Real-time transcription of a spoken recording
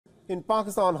In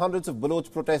Pakistan, hundreds of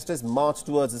Baloch protesters marched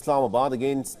towards Islamabad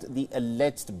against the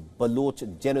alleged Baloch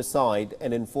genocide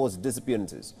and enforced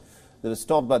disappearances. They were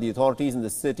stopped by the authorities in the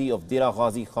city of Dera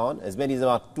Ghazi Khan. As many as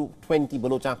about 20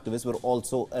 Baloch activists were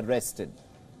also arrested.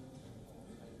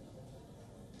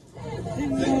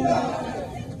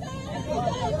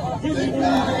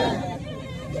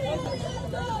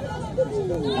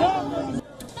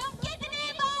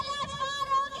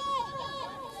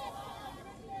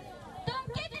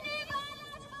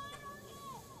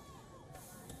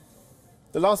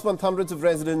 The last month, hundreds of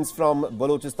residents from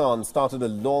Balochistan started a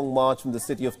long march from the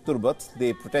city of Turbat.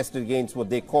 They protested against what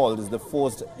they called as the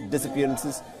forced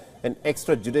disappearances and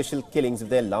extrajudicial killings of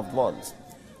their loved ones.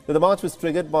 Now, the march was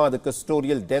triggered by the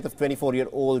custodial death of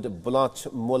 24-year-old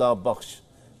Balach Mola Bakhsh.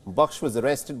 Bakhsh was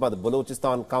arrested by the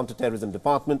Balochistan Counter-Terrorism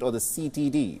Department, or the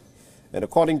CTD. And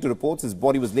according to reports, his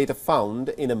body was later found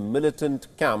in a militant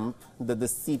camp that the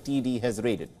CTD has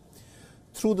raided.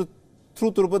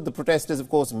 Through Turbat, the protesters, of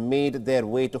course, made their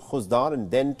way to Khuzdar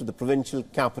and then to the provincial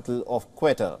capital of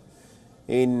Quetta.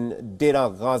 In Dera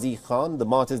Ghazi Khan, the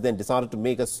marchers then decided to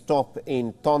make a stop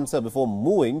in Tonsa before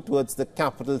moving towards the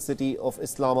capital city of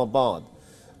Islamabad.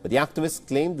 But the activists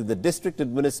claimed that the district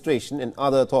administration and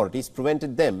other authorities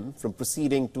prevented them from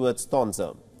proceeding towards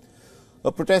Tonsa.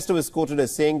 A protester was quoted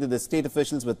as saying that the state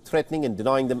officials were threatening and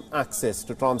denying them access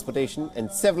to transportation,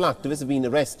 and several activists have been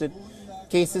arrested.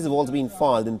 Cases have also been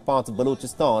filed in parts of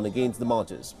Balochistan against the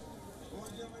marchers.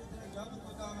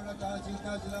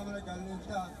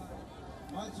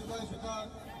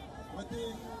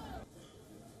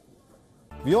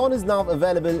 WION is now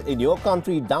available in your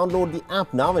country. Download the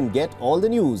app now and get all the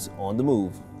news on the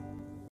move.